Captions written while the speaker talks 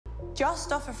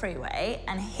Just off a freeway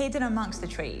and hidden amongst the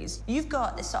trees, you've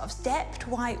got this sort of stepped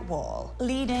white wall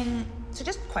leading to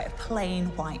just quite a plain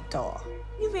white door.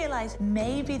 You realize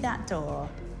maybe that door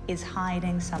is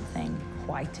hiding something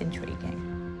quite intriguing.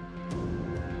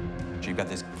 You've got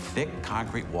this thick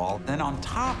concrete wall. Then on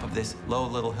top of this low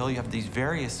little hill, you have these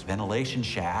various ventilation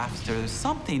shafts. There's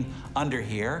something under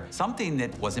here, something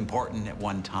that was important at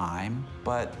one time,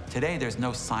 but today there's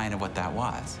no sign of what that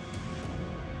was.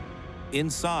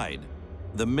 Inside,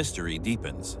 the mystery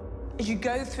deepens. As you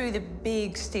go through the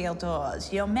big steel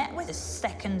doors, you're met with a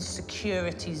second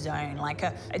security zone, like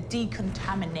a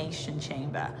decontamination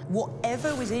chamber.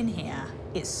 Whatever was in here,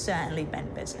 it certainly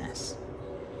meant business.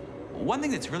 One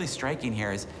thing that's really striking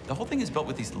here is the whole thing is built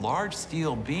with these large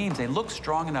steel beams. They look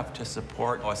strong enough to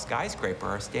support a skyscraper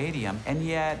or a stadium, and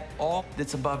yet all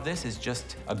that's above this is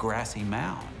just a grassy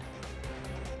mound.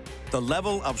 The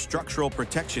level of structural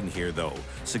protection here, though,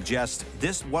 suggests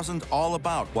this wasn't all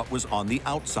about what was on the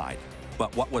outside,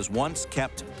 but what was once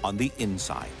kept on the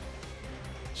inside.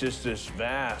 Just this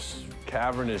vast,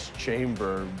 cavernous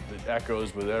chamber that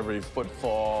echoes with every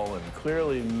footfall and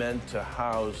clearly meant to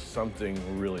house something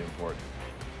really important.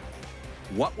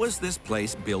 What was this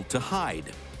place built to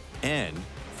hide? And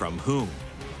from whom?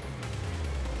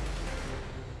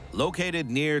 Located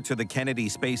near to the Kennedy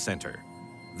Space Center,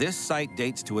 this site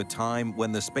dates to a time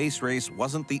when the space race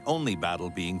wasn't the only battle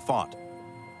being fought,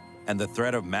 and the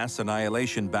threat of mass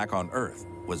annihilation back on Earth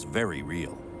was very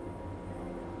real.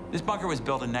 This bunker was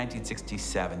built in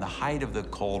 1967, the height of the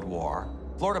Cold War.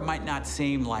 Florida might not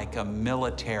seem like a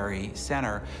military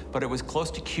center, but it was close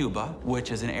to Cuba,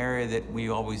 which is an area that we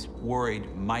always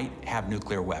worried might have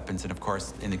nuclear weapons. And of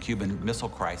course, in the Cuban Missile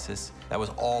Crisis, that was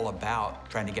all about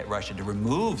trying to get Russia to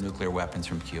remove nuclear weapons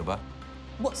from Cuba.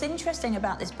 What's interesting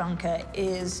about this bunker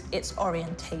is its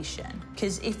orientation,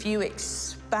 because if you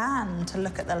expand to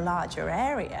look at the larger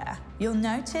area, you'll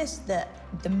notice that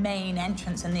the main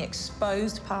entrance and the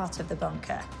exposed part of the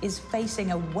bunker is facing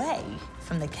away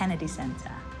from the Kennedy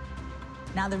Center.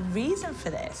 Now, the reason for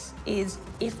this is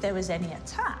if there was any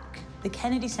attack, the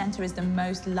Kennedy Center is the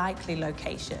most likely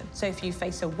location. So if you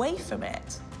face away from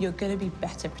it, you're going to be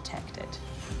better protected.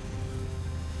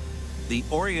 The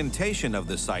orientation of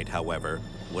the site, however,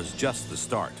 was just the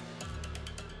start.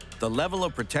 The level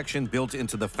of protection built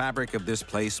into the fabric of this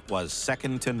place was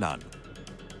second to none.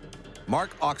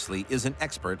 Mark Oxley is an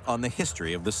expert on the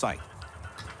history of the site.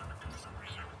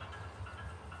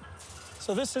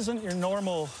 So this isn't your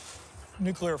normal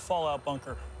nuclear fallout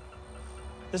bunker.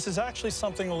 This is actually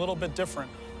something a little bit different.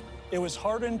 It was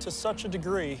hardened to such a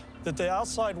degree that the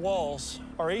outside walls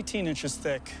are 18 inches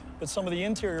thick, but some of the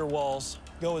interior walls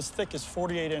go as thick as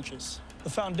 48 inches. The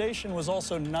foundation was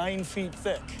also 9 feet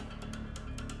thick.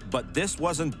 But this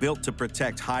wasn't built to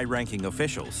protect high-ranking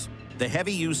officials. The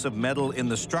heavy use of metal in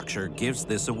the structure gives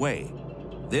this away.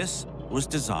 This was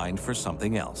designed for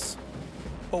something else.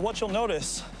 But what you'll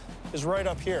notice is right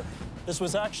up here. This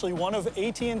was actually one of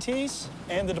AT&T's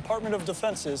and the Department of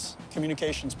Defense's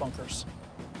communications bunkers.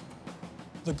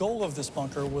 The goal of this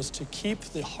bunker was to keep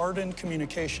the hardened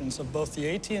communications of both the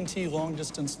AT&T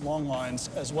long-distance long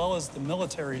lines as well as the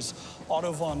military's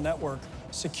Autobahn network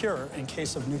secure in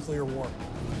case of nuclear war.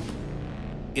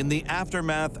 In the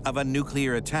aftermath of a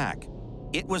nuclear attack,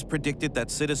 it was predicted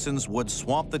that citizens would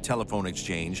swamp the telephone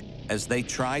exchange as they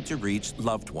tried to reach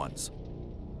loved ones.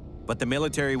 But the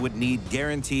military would need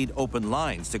guaranteed open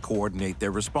lines to coordinate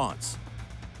their response.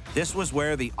 This was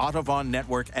where the Autobahn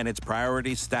network and its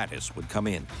priority status would come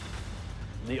in.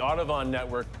 The Autobahn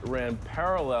network ran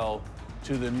parallel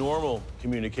to the normal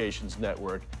communications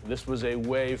network. This was a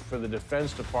way for the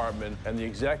Defense Department and the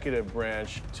executive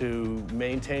branch to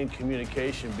maintain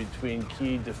communication between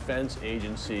key defense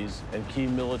agencies and key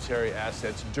military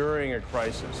assets during a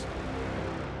crisis.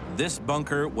 This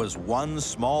bunker was one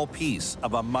small piece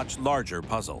of a much larger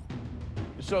puzzle.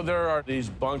 So there are these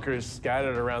bunkers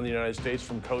scattered around the United States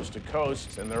from coast to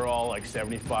coast, and they're all like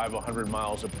 75, 100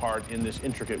 miles apart in this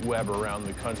intricate web around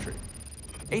the country.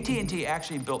 AT&T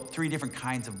actually built 3 different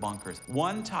kinds of bunkers.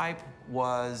 One type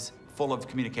was full of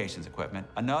communications equipment.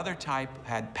 Another type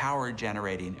had power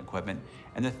generating equipment.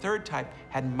 And the third type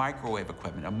had microwave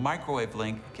equipment. A microwave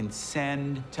link can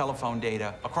send telephone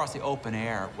data across the open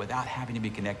air without having to be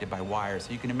connected by wires.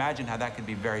 So you can imagine how that could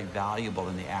be very valuable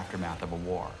in the aftermath of a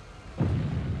war.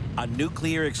 A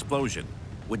nuclear explosion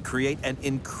would create an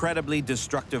incredibly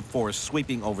destructive force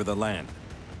sweeping over the land.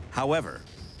 However,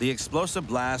 the explosive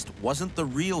blast wasn't the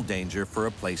real danger for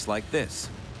a place like this.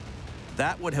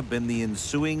 That would have been the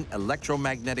ensuing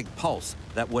electromagnetic pulse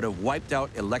that would have wiped out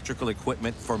electrical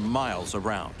equipment for miles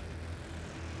around.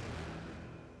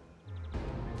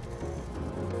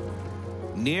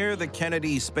 Near the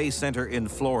Kennedy Space Center in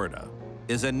Florida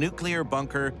is a nuclear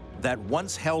bunker that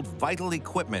once held vital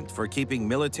equipment for keeping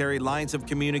military lines of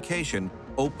communication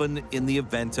open in the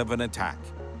event of an attack.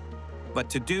 But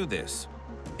to do this,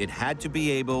 it had to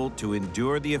be able to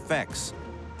endure the effects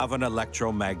of an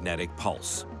electromagnetic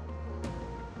pulse.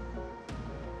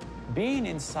 Being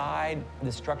inside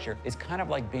the structure is kind of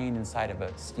like being inside of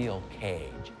a steel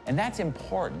cage. And that's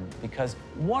important because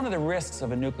one of the risks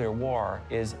of a nuclear war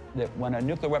is that when a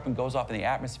nuclear weapon goes off in the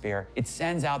atmosphere, it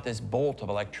sends out this bolt of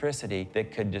electricity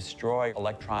that could destroy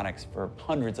electronics for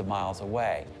hundreds of miles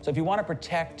away. So if you want to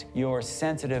protect your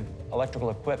sensitive electrical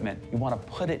equipment, you want to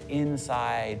put it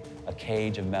inside a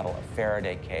cage of metal, a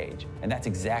Faraday cage. And that's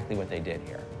exactly what they did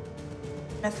here.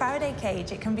 A Faraday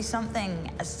cage, it can be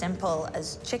something as simple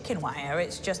as chicken wire.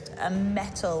 It's just a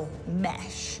metal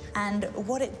mesh. And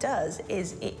what it does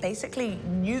is it basically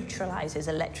neutralizes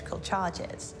electrical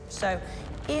charges. So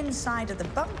inside of the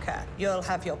bunker, you'll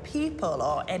have your people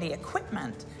or any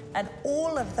equipment, and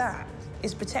all of that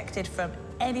is protected from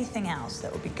anything else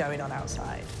that would be going on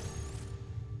outside.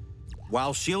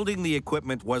 While shielding the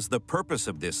equipment was the purpose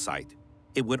of this site,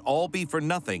 it would all be for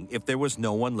nothing if there was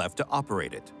no one left to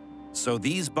operate it. So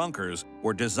these bunkers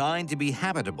were designed to be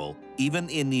habitable even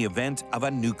in the event of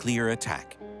a nuclear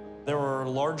attack. There were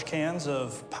large cans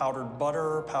of powdered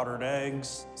butter, powdered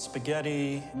eggs,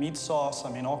 spaghetti, meat sauce, I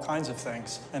mean, all kinds of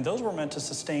things. And those were meant to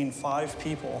sustain 5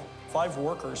 people, 5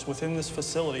 workers within this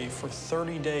facility for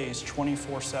 30 days,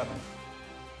 24/7.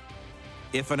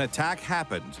 If an attack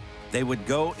happened, they would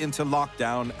go into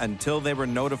lockdown until they were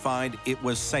notified it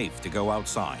was safe to go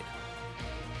outside.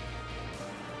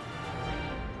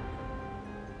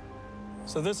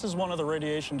 So this is one of the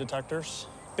radiation detectors.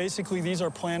 Basically, these are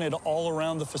planted all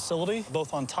around the facility,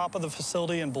 both on top of the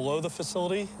facility and below the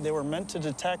facility. They were meant to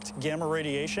detect gamma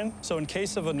radiation. So in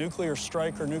case of a nuclear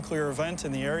strike or nuclear event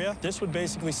in the area, this would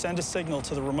basically send a signal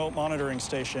to the remote monitoring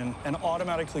station and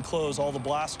automatically close all the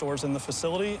blast doors in the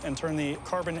facility and turn the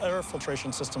carbon air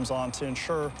filtration systems on to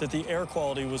ensure that the air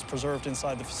quality was preserved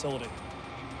inside the facility.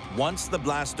 Once the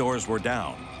blast doors were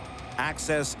down,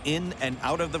 access in and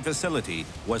out of the facility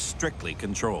was strictly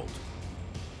controlled.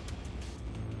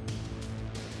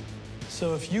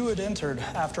 So if you had entered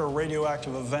after a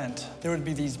radioactive event, there would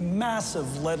be these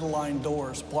massive lead-lined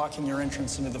doors blocking your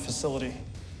entrance into the facility.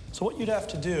 So what you'd have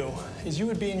to do is you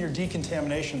would be in your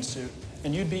decontamination suit,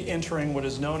 and you'd be entering what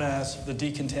is known as the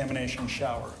decontamination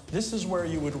shower. This is where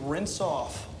you would rinse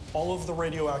off all of the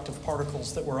radioactive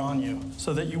particles that were on you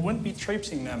so that you wouldn't be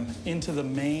traipsing them into the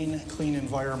main clean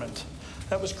environment.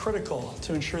 That was critical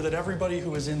to ensure that everybody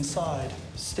who was inside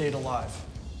stayed alive.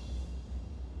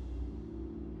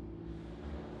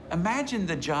 Imagine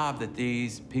the job that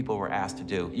these people were asked to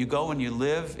do. You go and you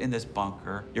live in this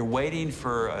bunker. You're waiting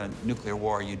for a nuclear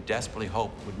war you desperately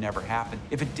hope would never happen.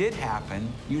 If it did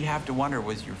happen, you'd have to wonder,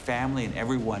 was your family and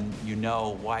everyone you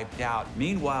know wiped out?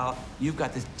 Meanwhile, you've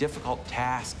got this difficult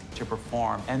task to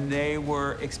perform, and they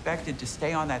were expected to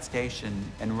stay on that station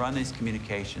and run these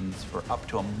communications for up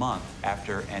to a month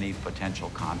after any potential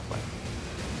conflict.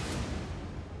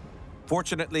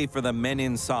 Fortunately for the men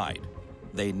inside,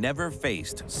 they never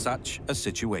faced such a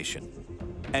situation.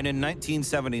 And in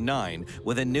 1979,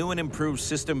 with a new and improved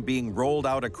system being rolled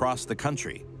out across the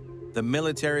country, the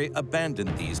military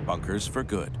abandoned these bunkers for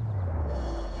good.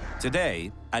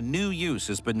 Today, a new use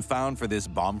has been found for this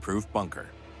bomb-proof bunker.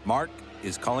 Mark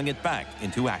is calling it back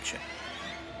into action.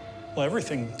 Well,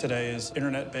 everything today is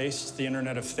internet-based. The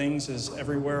Internet of Things is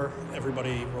everywhere.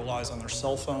 Everybody relies on their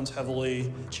cell phones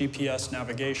heavily, GPS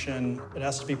navigation. It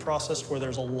has to be processed where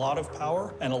there's a lot of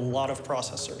power and a lot of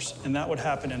processors, and that would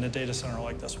happen in a data center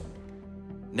like this one.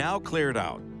 Now cleared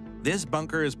out, this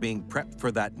bunker is being prepped for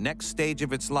that next stage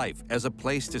of its life as a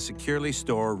place to securely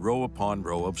store row upon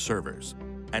row of servers.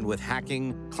 And with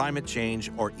hacking, climate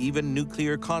change, or even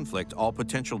nuclear conflict all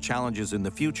potential challenges in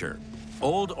the future,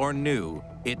 old or new,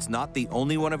 it's not the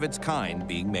only one of its kind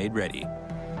being made ready.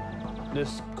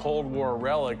 This Cold War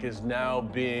relic is now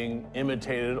being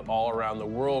imitated all around the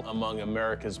world among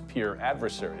America's peer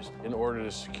adversaries in order to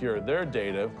secure their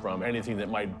data from anything that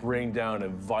might bring down a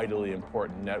vitally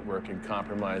important network and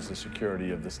compromise the security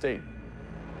of the state.